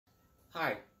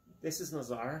Hi, this is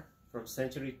Nazar from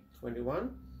Century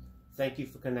 21. Thank you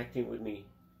for connecting with me.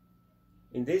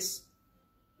 In this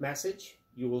message,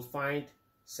 you will find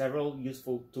several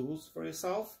useful tools for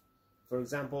yourself. For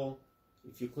example,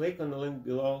 if you click on the link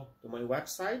below to my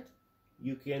website,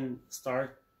 you can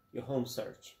start your home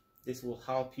search. This will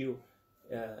help you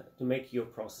to make your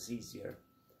process easier.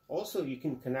 Also, you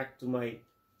can connect to my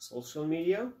social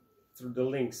media through the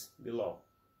links below.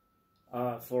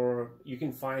 You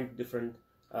can find different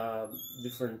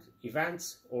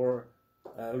events or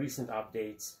recent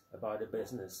updates about the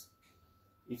business.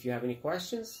 If you have any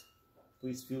questions,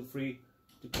 please feel free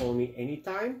to call me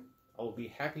anytime. I'll be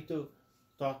happy to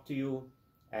talk to you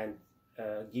and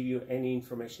give you any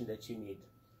information that you need.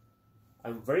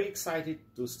 I'm very excited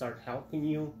to start helping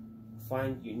you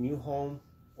find your new home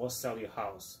or sell your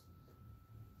house.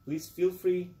 Please feel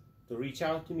free to reach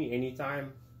out to me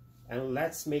anytime, and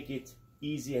let's make it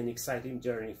easy and exciting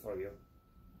journey for you.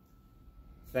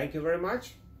 Thank you very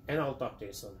much, and I'll talk to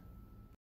you soon.